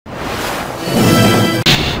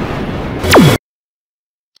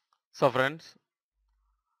So friends,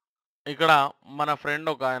 ఇక్కడ మన friend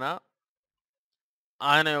ఒక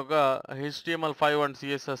ఆయన యొక్క HTML5 అండ్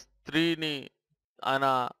CSS3ని ఆయన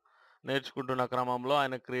నేర్చుకుంటున్న క్రమంలో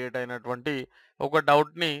ఆయన క్రియేట్ అయినటువంటి ఒక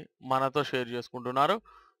డౌట్‌ని మనతో షేర్ చేసుకుంటున్నారు.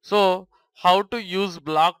 So, how to use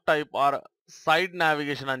black type are side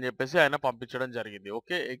navigation అని చెప్పేసి ఆయన పంపించడం జరిగింది.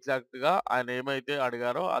 ఓకే. ఎగ్జాక్ట్‌గా ఆయన ఏమైతే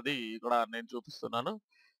అడిగారో అది ఇక్కడ నేను చూపిస్తున్నాను.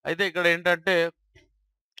 అయితే ఇక్కడ ఏంటంటే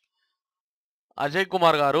అజయ్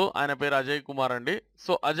కుమార్ గారు. ఆయన పేరు అజయ్ కుమార్ అండి.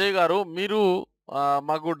 సో, అజయ్ గారు మీరు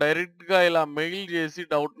మాకు డైరెక్ట్‌గా ఇలా మెయిల్ చేసి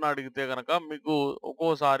డౌట్‌ని అడిగితే గనక మీకు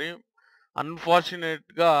ఒక్కోసారి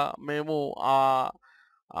అన్‌ఫార్చునేట్‌గా మేము ఆహ్,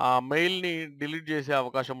 ఆ మెయిల్‌ని డిలీట్ చేసే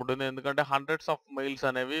అవకాశం ఉంటుంది. ఎందుకంటే హండ్రెడ్స్ ఆఫ్ మెయిల్స్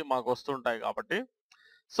అనేవి మాకొస్తుంటాయి కాబట్టి.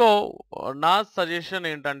 సో, నా సజెషన్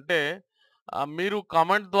ఏంటంటే మీరు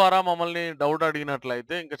కామెంట్ ద్వారా మమ్మల్ని డౌట్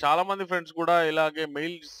అడిగినట్లయితే ఇంకా చాలామంది ఫ్రెండ్స్ కూడా ఇలాగే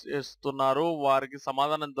మెయిల్స్ చేస్తున్నారు. వారికి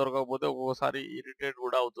సమాధానం దొరకకపోతే ఒక్కొక్కసారి ఇరిటేట్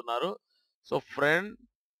కూడా అవుతున్నారు. So, friend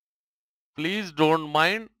please don't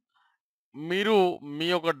mind. మీరు మీ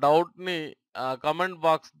యొక్క డౌట్‌ని కామెంట్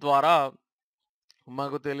బాక్స్ ద్వారా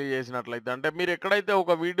మాకు తెలియజేసినట్లయితే అంటే మీరు ఎక్కడైతే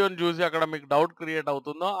ఒక వీడియోని చూసి అక్కడ మీకు డౌట్ క్రియేట్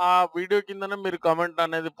అవుతుందో, ఆ వీడియో కిందనే మీరు కామెంట్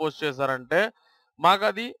అనేది పోస్ట్ చేశారంటే,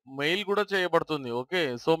 మాకది మెయిల్ కూడా చేయబడుతుంది. ఓకే.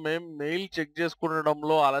 సో, మేము మెయిల్ చెక్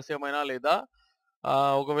చేసుకునడంలో ఆలస్యమైనా లేదా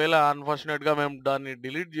ఒకవేళ అన్‌ఫార్చునేట్‌గా మేము దాన్ని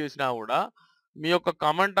డిలీట్ చేసినా గూడా, మీ యొక్క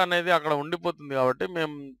కామెంట్ అనేది అక్కడ ఉండిపోతుంది కాబట్టి,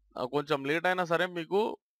 మేము కొంచెం లేట్ అయినా సరే మీకు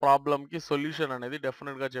ప్రాబ్లమ్‌కి సొల్యూషన్ అనేది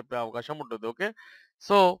డెఫినిట్‌గా చెప్పే అవకాశం ఉంటుంది. ఓకే.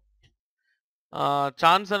 సో,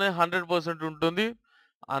 ఛాన్స్ అనేది 100% ఉంటుంది.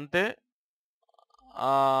 అంతే.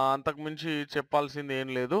 అంతకు మించి చెప్పాల్సింది ఏం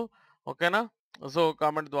లేదు. ఓకేనా? సో,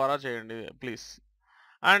 కామెంట్ ద్వారా చేయండి please.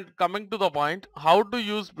 And coming to the point, how to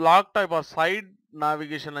use black type are side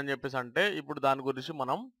navigation అని చెప్పేసి అంటే, ఇప్పుడు దాని గురించి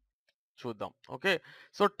మనం చూద్దాం. ఓకే.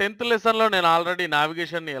 సో, 10థ్ లెసన్‌లో నేను ఆల్రెడీ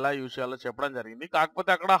నావిగేషన్‌ని ఎలా యూజ్ చేయాలో చెప్పడం జరిగింది.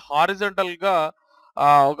 కాకపోతే అక్కడ హారిజాంటల్‌గా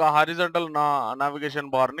ఒక హారిజాంటల్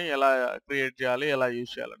నావిగేషన్ బార్‌ని ఎలా క్రియేట్ చేయాలి, ఎలా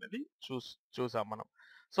యూజ్ చేయాలనేది చూసాం మనం.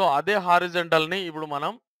 సో, అదే హారిజాంటల్‌ని ఇప్పుడు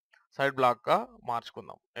మనం సైడ్ బ్లాక్‌గా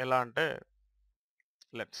మార్చుకుందాం. ఎలా అంటే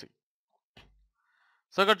లెట్స్ సీ.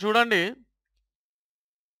 సో, ఇక్కడ చూడండి.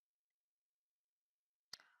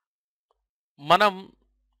 మనం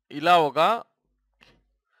ఇలా ఒక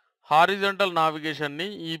హారిజాంటల్ నావిగేషన్‌ని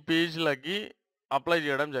ఈ పేజ్‌లకి అప్లై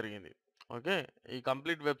చేయడం జరిగింది. ఓకే. ఈ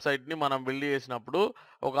కంప్లీట్ వెబ్‌సైట్‌ని మనం బిల్డ్ చేసినప్పుడు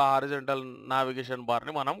ఒక హారిజాంటల్ నావిగేషన్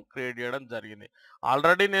బార్‌ని మనం క్రియేట్ చేయడం జరిగింది.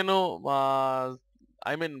 ఆల్రెడీ నేను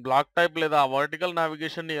బ్లాక్ టైప్ లేదా వర్టికల్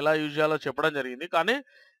నావిగేషన్‌ని ఎలా యూజ్ చేయాలో చెప్పడం జరిగింది. కానీ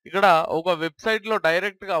ఇక్కడ ఒక వెబ్‌సైట్‌లో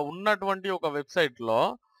డైరెక్ట్‌గా ఉన్నటువంటి ఒక వెబ్‌సైట్‌లో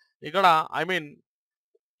ఇక్కడ ఐ మీన్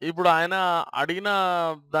ఇప్పుడు ఆయన అడిగిన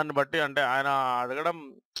దాన్ని బట్టి అంటే ఆయన అడగడం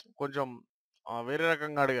కొంచెం వేరే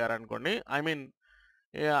రకంగా అడిగారనుకోండి.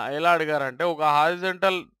 ఎలా అడిగారంటే ఒక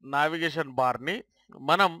హారిజాంటల్ నావిగేషన్ బార్‌ని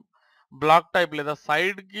మనం బ్లాక్ టైప్ లేదా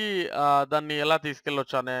సైడ్‌కి దాన్ని ఎలా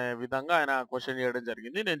తీసుకెళ్ళొచ్చు అనే విధంగా ఆయన క్వెషన్ చేయడం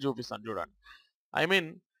జరిగింది. నేను చూపిస్తాను చూడండి. ఐ మీన్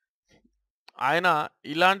ఆయన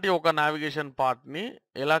ఇలాంటి ఒక నావిగేషన్ పార్ట్‌ని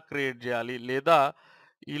ఎలా క్రియేట్ చేయాలి? లేదా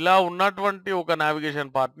ఇలా ఉన్నటువంటి ఒక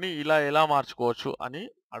నావిగేషన్ పార్ట్‌ని ఇలా ఎలా మార్చుకోవచ్చు అని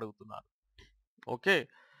అడుగుతున్నారు. ఓకే.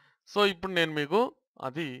 సో, ఇప్పుడు నేను మీకు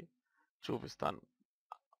అది చూపిస్తాను.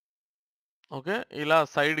 ఓకే. ఇలా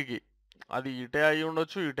సైడ్‌కి అది ఇటే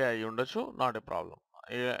అయ్యుండొచ్చు, ఇటే అయ్యుండొచ్చు. Not a problem.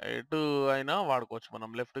 ఎ ఎటు అయినా వాడుకోవచ్చు మనం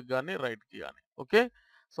లెఫ్ట్‌కి గాని, రైట్‌కి గాని. ఓకే.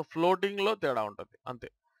 సో, ఫ్లోటింగ్‌లో తేడా ఉంటది. అంతే.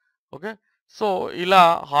 ఓకే. సో, ఇలా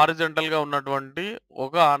హారిజాంటల్‌గా ఉన్నటువంటి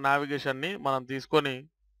ఒక నావిగేషన్‌ని మనం తీసుకొని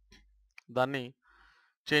దాన్ని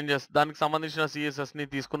దానికి సంబంధించిన CSS‌ని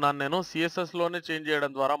తీసుకున్నాను నేను. CSS‌లోనే చేంజ్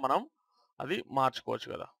చేయడం ద్వారా మనం అది మార్చుకోవచ్చు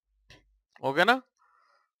గదా! ఓకేనా?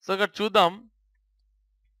 సో, ఇక్కడ చూద్దాం.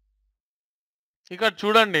 ఇక్కడ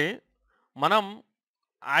చూడండి. మనం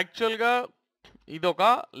యాక్చువల్‌గా ఇదొక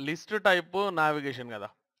లిస్ట్ టైప్ నావిగేషన్ గదా!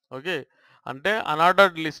 ఓకే. అంటే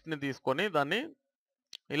అనార్డర్డ్ లిస్ట్‌ని తీసుకొని దాన్ని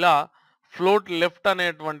ఇలా ఫ్లోట్ లెఫ్ట్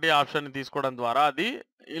అనేటువంటి ఆప్షన్‌ని తీసుకోవడం ద్వారా అది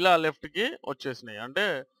ఇలా లెఫ్ట్‌కి వచ్చేసినాయి. అంటే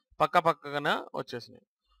పక్కన వచ్చేసినాయి.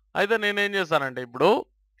 అయితే నేనేం చేశానంటే ఇప్పుడు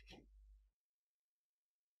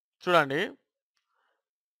చూడండి.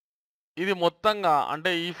 ఇది మొత్తంగా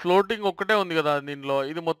అంటే ఈ ఫ్లోటింగ్ ఒక్కటే ఉంది గదా! దీనిలో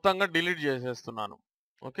ఇది మొత్తంగా డిలీట్ చేసేస్తున్నాను.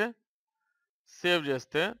 ఓకే. సేవ్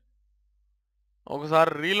చేస్తే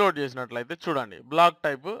ఒకసారి రీలోడ్ చేసినట్లయితే చూడండి బ్లాక్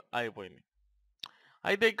టైప్ అయిపోయింది.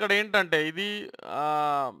 అయితే ఇక్కడేంటంటే ఇది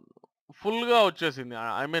ఆహ్, ఫుల్‌గా వచ్చేసింది.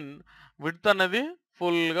 విడ్త్ అనేది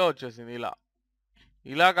ఫుల్‌గా వచ్చేసింది ఇలా.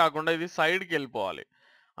 ఇలా కాకుండా ఇది సైడ్‌కెళ్ళిపోవాలి.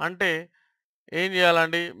 అంటే ఏం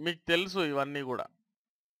చేయాలండి? మీకు తెలుసు ఇవన్నీ గూడా.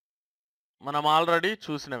 మనం ఆల్రెడీ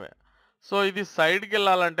చూసినవే. సో, ఇది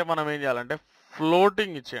సైడ్‌కెళ్ళాలంటే మనం ఏం చేయాలంటే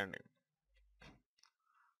ఫ్లోటింగ్ ఇచ్చేయండి.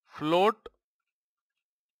 Float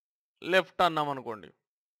left అన్నామనుకోండి.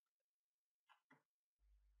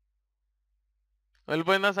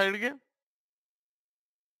 వెళ్ళిపోయిందా సైడ్‌కి?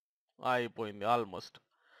 అయిపోయింది ఆల్‌మోస్ట్.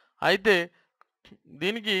 అయితే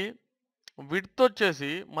దీనికి విడ్త్ వచ్చేసి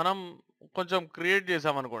మనం కొంచెం క్రియేట్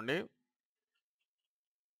చేసామనుకోండి.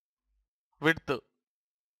 విడ్త్,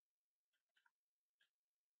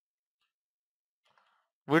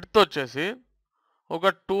 విడ్త్ వచ్చేసి ఒక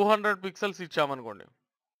 200 పిక్సెల్స్ ఇచ్చామనుకోండి.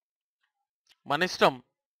 మన ఇష్టం.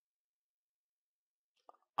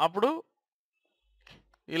 అప్పుడు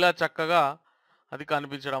ఇలా చక్కగా అది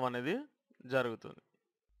కనిపించడం అనేది జరుగుతుంది.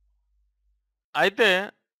 అయితే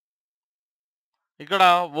ఇక్కడ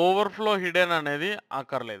ఓవర్‌ఫ్లో హిడెన్ అనేది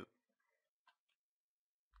అక్కర్లేదు.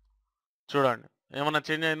 చూడండి. ఏమన్నా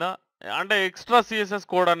చేంజ్ అయిందా? అంటే ఎక్స్‌ట్రా సీఎస్ఎస్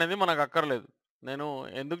కోడ్ అనేది మనకు అక్కర్లేదు. నేను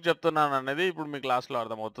ఎందుకు చెప్తున్నాననేది ఇప్పుడు మీకు లాస్ట్‌లో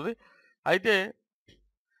అర్థమవుతది. అయితే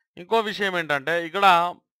ఇంకో విషయం ఏంటంటే ఇక్కడ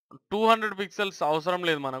 200 పిక్సెల్స్ అవసరం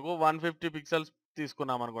లేదు మనకు. 150 పిక్సెల్స్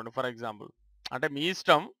తీసుకున్నామనుకోండి ఫర్ ఎగ్జాంపుల్. అంటే మీ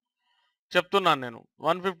ఇష్టం. చెప్తున్నాను నేను.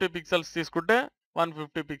 150 పిక్సెల్స్ తీసుకుంటే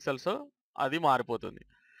 150 పిక్సెల్స్ అది మారిపోతుంది.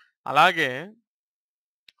 అలాగే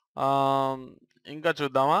ఆహ్, ఇంకా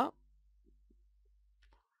చూద్దామా?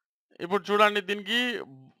 ఇప్పుడు చూడండి దీనికి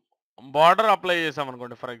బార్డర్ అప్లై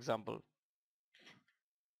చేసామనుకోండి for example.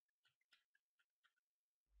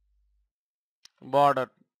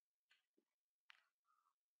 Border.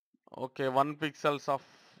 Okay. 1 pixels of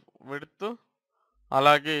width.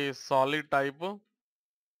 అలాగే solid type,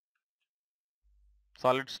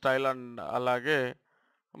 solid style and అలాగే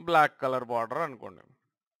బ్లాక్ కలర్ బార్డర్ అనుకోండి.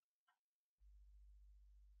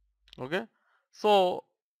 ఓకే. సో,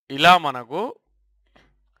 ఇలా మనకు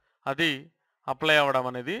అది అప్లై అవ్వడం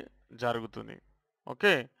అనేది జరుగుతుంది.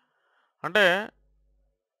 ఓకే. అంటే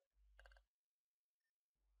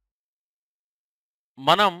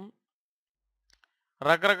మనం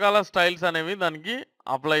రకరకాల స్టైల్స్ అనేవి దానికి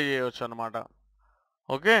అప్లై చేయొచ్చనమాట.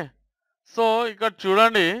 ఓకే. సో, ఇక్కడ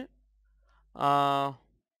చూడండి ఆహ్,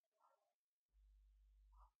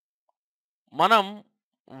 మనం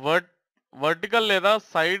వర్ట్ వర్టికల్ లేదా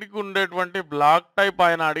సైడ్‌కి ఉండేటువంటి బ్లాక్ టైప్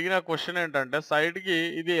ఆయన అడిగిన క్వెషన్ ఏంటంటే సైడ్‌కి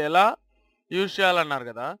ఇది ఎలా యూజ్ చేయాలన్నారు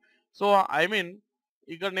కదా! సో, ఐ మీన్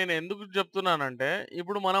ఇక్కడ నేను ఎందుకు చెప్తున్నానంటే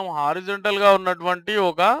ఇప్పుడు మనం హారిజాంటల్‌గా ఉన్నటువంటి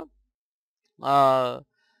ఒక ఆహ్,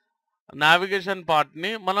 నావిగేషన్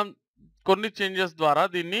పార్ట్‌ని మనం కొన్ని చేంజెస్ ద్వారా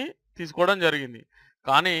దీన్ని తీసుకోవడం జరిగింది.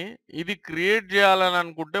 కానీ ఇది క్రియేట్ చేయాలని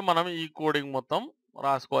అనుకుంటే మనం ఈ కోడింగ్ మొత్తం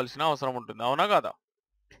రాసుకోవాల్సిన అవసరం ఉంటుంది. అవునా కాదా?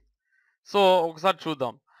 సో, ఒకసారి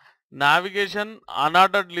చూద్దాం. నావిగేషన్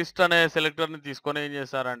అన్ఆర్డర్డ్ లిస్ట్ అనే సెలెక్టర్‌ని తీసుకొని ఏం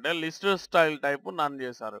చేశారంటే లిస్ట్ స్టైల్ టైప్ నన్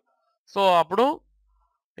చేశారు. సో, అప్పుడు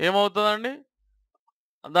ఏమవుతదండి?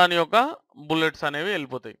 దాని యొక్క బుల్లెట్స్ అనేవి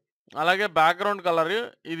ఎళ్ళిపోతాయి. అలాగే బ్యాక్‌గ్రౌండ్ కలర్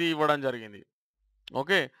ఇది ఇవ్వడం జరిగింది.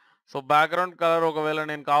 ఓకే. సో, బ్యాక్‌గ్రౌండ్ కలర్ ఒకవేళ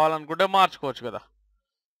నేను కావాలనుకుంటే మార్చుకోవచ్చు కదా!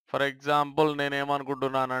 ఫర్ ఎగ్జాంపుల్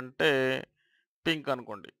నేనేమనుకుంటున్నానంటే పింక్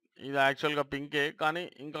అనుకోండి. ఇది యాక్చువల్‌గా పింకే. కానీ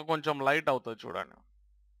ఇంకా కొంచెం లైట్ అవుతది చూడండి.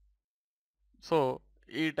 సో,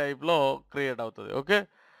 ఈ టైప్‌లో క్రియేట్ అవుతది. ఓకే.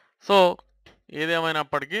 సో,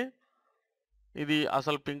 ఏదేమైనప్పటికీ ఇది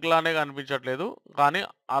అసలు పింక్ లానే కనిపించట్లేదు. కానీ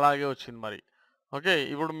అలాగే వచ్చింది మరి. ఓకే.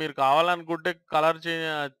 ఇప్పుడు మీరు కావాలనుకుంటే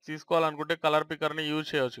తీసుకోవాలనుకుంటే కలర్ పికర్‌ని యూజ్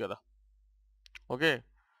చేయొచ్చు కదా! ఓకే.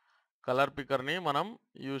 కలర్ పికర్‌ని మనం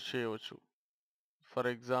యూజ్ చేయవచ్చు. ఫర్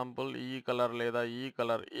ఎగ్జాంపుల్ ఈ కలర్ లేదా ఈ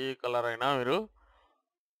కలర్ ఏ కలర్ అయినా మీరు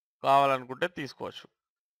కావాలనుకుంటే తీసుకోవచ్చు.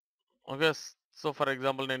 ఓకే. సో, ఫర్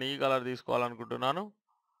ఎగ్జాంపుల్ నేను ఈ కలర్ తీసుకోవాలనుకుంటున్నాను.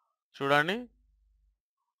 చూడండి.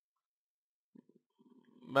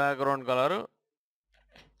 బ్యాక్‌గ్రౌండ్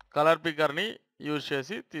కలర్ పికర్‌ని యూజ్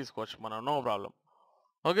చేసి తీసుకోవచ్చు మనం. No problem.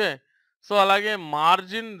 ఓకే. సో, అలాగే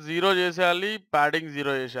మార్జిన్ 0 చేసేయాలి. ప్యాడింగ్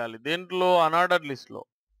 0 చేసేయాలి. దేంట్లో అన్ఆర్డర్డ్ లిస్ట్‌లో.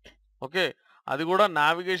 ఓకే. అది కూడా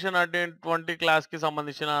నావిగేషన్ అనేటువంటి క్లాస్‌కి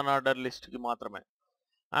సంబంధించిన అన్ఆర్డర్డ్ లిస్ట్‌కి మాత్రమే.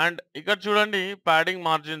 అండ్ ఇక్కడ చూడండి ప్యాడింగ్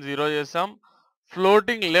మార్జిన్ 0 చేసాం.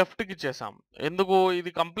 ఫ్లోటింగ్ లెఫ్ట్‌కి ఇచ్చేసాం. ఎందుకు?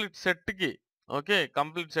 ఇది కంప్లీట్ సెట్‌కి. ఓకే.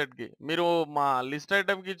 కంప్లీట్ సెట్‌కి. మీరు మా లిస్ట్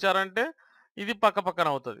ఐటెమ్‌కి ఇచ్చారంటే ఇది పక్క పక్కన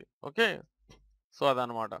అవుతది. ఓకే. సో,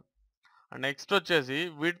 అదనమాట. నెక్స్ట్ వచ్చేసి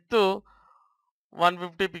విడ్త్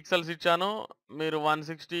 150 పిక్సెల్స్ ఇచ్చాను. మీరు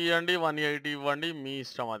 160 ఇయ్యండి, 180 ఇవ్వండి. మీ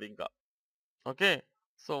ఇష్టం అది ఇంకా. ఓకే.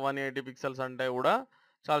 సో, 180 పిక్సెల్స్ అంటే కూడా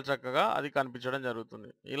చాలా చక్కగా అది కనిపించడం జరుగుతుంది.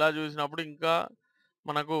 ఇలా చూసినప్పుడు ఇంకా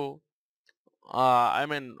మనకు ఐ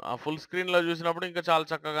మీన్ ఫుల్ స్క్రీన్‌లో చూసినప్పుడు ఇంకా చాలా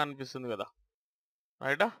చక్కగా అనిపిస్తుంది కదా!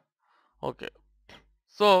 రైటా? ఓకే.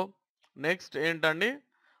 సో, నెక్స్ట్ ఏంటండి?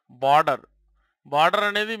 బార్డర్. బార్డర్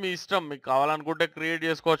అనేది మీ ఇష్టం. మీకు కావాలనుకుంటే క్రియేట్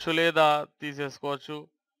చేసుకోవచ్చు లేదా తీసేసుకోవచ్చు.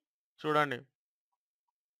 చూడండి.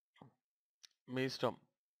 మీ ఇష్టం.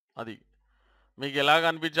 అది. మీకెలాగ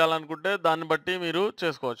అనిపించాలనుకుంటే దాన్ని బట్టి మీరు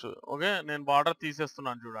చేసుకోవచ్చు. ఓకే. నేను బార్డర్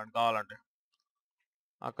తీసేస్తున్నాను చూడండి కావాలంటే.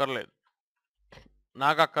 అక్కర్లేదు.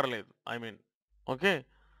 నాకక్కర్లేదు. I mean. ఓకే.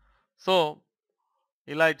 సో,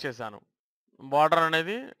 ఇలా ఇచ్చేసాను. బార్డర్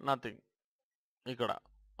అనేది నథింగ్ ఇక్కడ.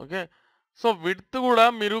 ఓకే. సో విడ్త్ గూడా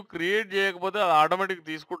మీరు క్రియేట్ జేయకపోతే అది ఆటోమేటిక్‌గా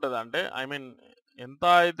తీసుకుంటది. అంటే ఐ మీన్ ఎంత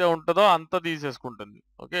అయితే ఉంటదో అంత తీసేసుకుంటుంది.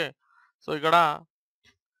 ఓకే. సో ఇక్కడ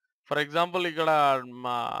ఫర్ ఎగ్జాంపుల్ ఇక్కడ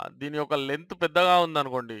మా దీని యొక్క లెంత్ పెద్దగా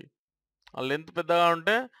ఉందనుకోండి. ఆ లెంత్ పెద్దగా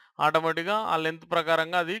ఉంటే ఆటోమేటిక్‌గా ఆ లెంత్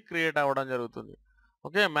ప్రకారంగా అది క్రియేట్ అవ్వడం జరుగుతుంది.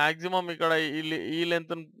 ఓకే. మాక్సిమం ఇక్కడ ఈ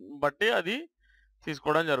లెంత్‌ని బట్టి అది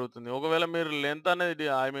తీసుకోవడం జరుగుతుంది. ఒకవేళ మీరు లెంత్ అనేది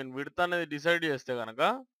ఐ మీన్ విడ్త్ అనేది డిసైడ్ చేస్తే గనక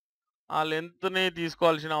ఆ లెంత్‌ని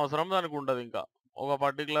తీసుకోవాల్సిన అవసరం దానికుండదింకా. ఒక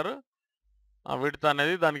పర్టిక్యులర్ విడ్త్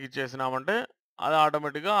అనేది దానికి ఇచ్చేసినామంటే అది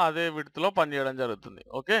ఆటోమేటిక్‌గా అదే విడ్త్‌లో పనిచేయడం జరుగుతుంది.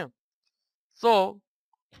 ఓకే. సో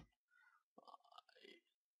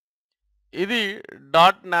ఇది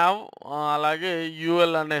డాట్ నావ్ అలాగే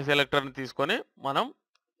యూఎల్ అనే సెలెక్టర్‌ని తీసుకొని మనం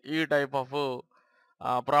ఈ టైప్ ఆఫ్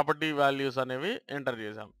ప్రాపర్టీ వాల్యూస్ అనేవి ఎంటర్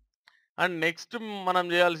చేసాం. అండ్ నెక్స్ట్ మనం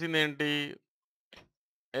చేయాల్సిందేంటి?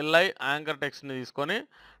 ఎల్ఐ యాంకర్ టెక్స్ట్‌ని తీసుకొని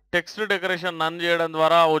టెక్స్ట్ డెకరేషన్ నన్ చేయడం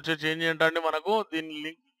ద్వారా వచ్చే చేంజ్ ఏంటంటే మనకు దీని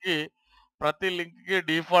లింక్‌కి ప్రతి లింక్‌కి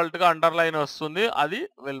డిఫాల్ట్‌గా అండర్‌లైన్ వస్తుంది. అది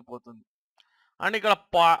వెళ్ళిపోతుంది. అండ్ ఇక్కడ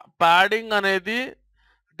ప్యాడింగ్ అనేది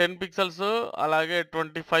 10 పిక్సెల్స్ అలాగే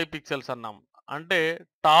 25 పిక్సెల్స్ అన్నాం. అంటే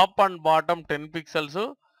టాప్ అండ్ బాటమ్ 10 పిక్సెల్స్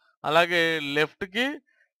అలాగే లెఫ్ట్‌కి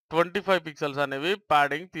 25 పిక్సెల్స్ అనేవి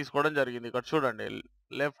ప్యాడింగ్ తీసుకోవడం జరిగింది. ఇక్కడ చూడండి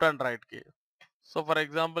లెఫ్ట్ అండ్ రైట్‌కి. సో ఫర్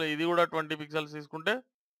ఎగ్జాంపుల్ ఇది కూడా 20 పిక్సెల్స్ తీసుకుంటే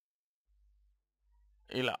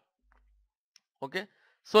ఇలా. ఓకే.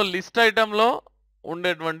 సో లిస్ట్ ఐటెమ్‌లో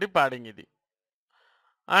ఉండేటువంటి ప్యాడింగ్ ఇది.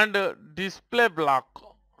 And display black.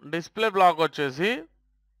 డిస్‌ప్లే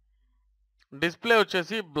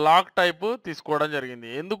వచ్చేసి బ్లాక్ టైప్ తీసుకోవడం జరిగింది.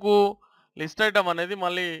 ఎందుకు? లిస్ట్ ఐటెమ్ అనేది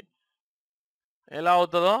మళ్ళీ ఎలా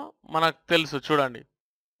అవుతదో మనకు తెలుసు చూడండి.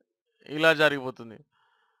 ఇలా జరిగిపోతుంది.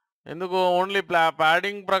 ఎందుకు? ఓన్లీ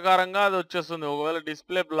ప్యాడింగ్ ప్రకారంగా అది వచ్చేస్తుంది. ఒకవేళ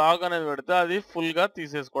డిస్‌ప్లే బ్లాక్ అనేది పెడితే అది ఫుల్‌గా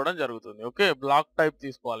తీసేసుకోవడం జరుగుతుంది. ఓకే. బ్లాక్ టైప్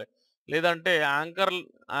తీసుకోవాలి. లేదంటే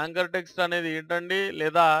యాంకర్ టెక్స్ట్ అనేది ఏంటండి?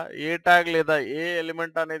 లేదా ఏ ట్యాగ్ లేదా ఏ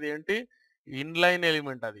ఎలిమెంట్ అనేది ఏంటి? ఇన్‌లైన్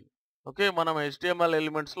ఎలిమెంట్ అది. ఓకే. మనం హెచ్‌టీఎంఎల్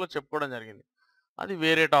ఎలిమెంట్స్‌లో చెప్పుకోవడం జరిగింది. అది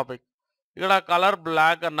వేరే టాపిక్. ఇక్కడ కలర్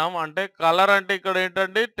బ్లాక్ అన్నాం. అంటే కలర్ అంటే ఇక్కడ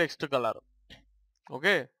ఏంటండి? Text colour.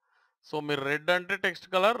 ఓకే. సో మీరు రెడ్ అంటే టెక్స్ట్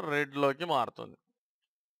కలర్ రెడ్‌లోకి మారుతుంది.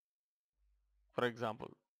 For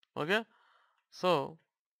example. Okay. So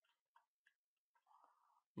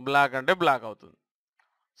black అంటే బ్లాక్ అవుతుంది.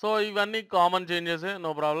 సో ఇవన్నీ కామన్ చేంజెసే.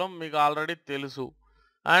 No problem. మీకు ఆల్రెడీ తెలుసు.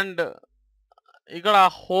 అండ్ ఇక్కడ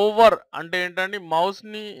హోవర్ అంటే ఏంటంటే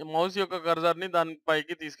మౌస్ యొక్క కర్సర్‌ని దాని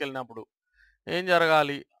పైకి తీసుకెళ్ళినప్పుడు ఏం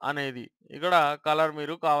జరగాలి అనేది. ఇక్కడ కలర్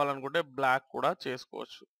మీరు కావాలనుకుంటే బ్లాక్ కూడా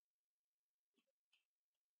చేసుకోవచ్చు.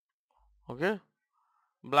 ఓకే.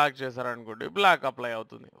 బ్లాక్ చేశారనుకోండి బ్లాక్ అప్లై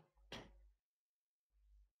అవుతుంది.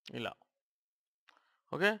 ఇలా.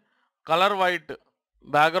 Okay. Colour white.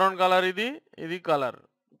 Background colour ఇది. ఇది కలర్.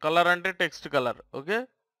 కలర్ అంటే text colour. Okay.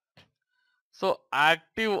 So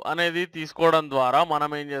active అనేది తీసుకోవడం ద్వారా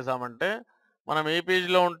మనం ఏం చేసామంటే మనం ఏ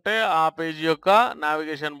పేజ్‌లో ఉంటే ఆ పేజ్ యొక్క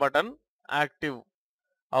నావిగేషన్ బటన్ యాక్టివ్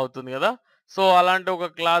అవుతుంది కదా! సో అలాంటి ఒక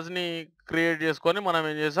క్లాస్‌ని క్రియేట్ చేసుకొని మనం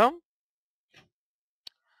ఏం చేసాం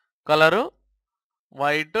కలరు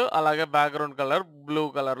వైట్ అలాగే బ్యాక్‌గ్రౌండ్ కలర్ బ్లూ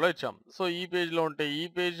కలర్‌లో ఇచ్చాం. సో ఈ పేజ్‌లో ఉంటే ఈ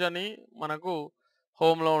పేజ్ అని మనకు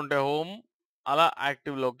హోమ్‌లో ఉంటే హోమ్ అలా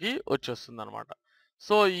యాక్టివ్‌లోకి వచ్చేస్తుందనమాట.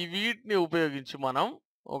 సో ఈ వీటిని ఉపయోగించి మనం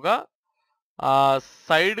ఒక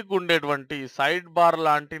సైడ్‌కి ఉండేటువంటి సైడ్ బార్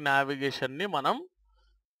లాంటి నావిగేషన్‌ని మనం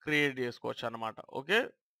క్రియేట్ చేసుకోవచ్చనమాట. ఓకే.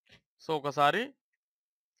 సో ఒకసారి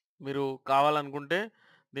మీరు కావాలనుకుంటే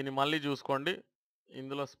దీన్ని మళ్ళీ చూసుకోండి.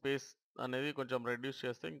 ఇందులో స్పేస్ అనేది కొంచెం రెడ్యూస్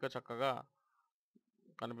చేస్తే ఇంకా చక్కగా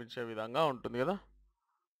కనిపించే విధంగా ఉంటుంది గదా!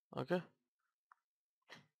 ఓకే.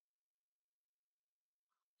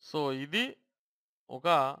 సో ఇది ఒక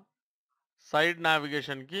సైడ్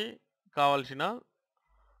నావిగేషన్‌కి కావాల్సిన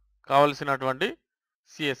కావాల్సినటువంటి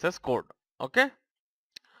CSS code. Okay.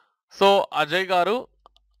 So Ajay గారు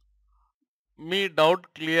మీ డౌట్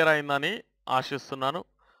క్లియర్ అయిందని ఆశిస్తున్నాను.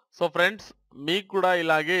 సో ఫ్రెండ్స్ మీకు కూడా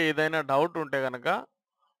ఇలాగే ఏదైనా డౌట్ ఉంటే గనక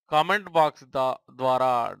కామెంట్ బాక్స్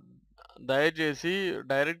ద్వారా దయచేసి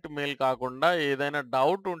డైరెక్ట్ మెయిల్ కాకుండా ఏదైనా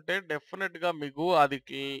డౌట్ ఉంటే డెఫినెట్‌గా మీకు అది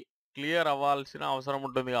క్లియర్ అవ్వాల్సిన అవసరం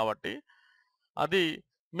ఉంటుంది కాబట్టి అది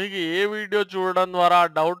మీకు ఏ వీడియో చూడడం ద్వారా ఆ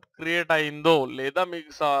డౌట్ క్రియేట్ అయిందో లేదా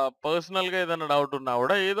మీకు పర్సనల్‌గా ఏదైనా డౌట్ ఉన్నా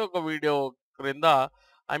కూడా ఏదో ఒక వీడియో క్రింద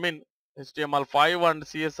ఐ మీన్ HTML5 అండ్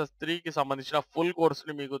CSS3కి సంబంధించిన ఫుల్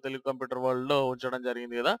కోర్స్‌ని మీకు తెలుగు కంప్యూటర్ వరల్డ్‌లో ఉంచడం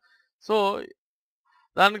జరిగింది కదా! సో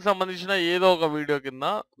దానికి సంబంధించిన ఏదో ఒక వీడియో కింద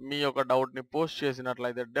మీ యొక్క డౌట్‌ని పోస్ట్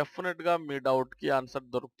చేసినట్లయితే డెఫినిట్‌గా మీ డౌట్‌కి ఆన్సర్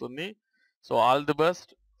దొరుకుతుంది. So all the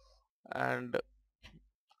best and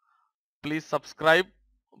please subscribe.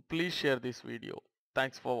 Please share this video.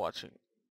 Thanks for watching.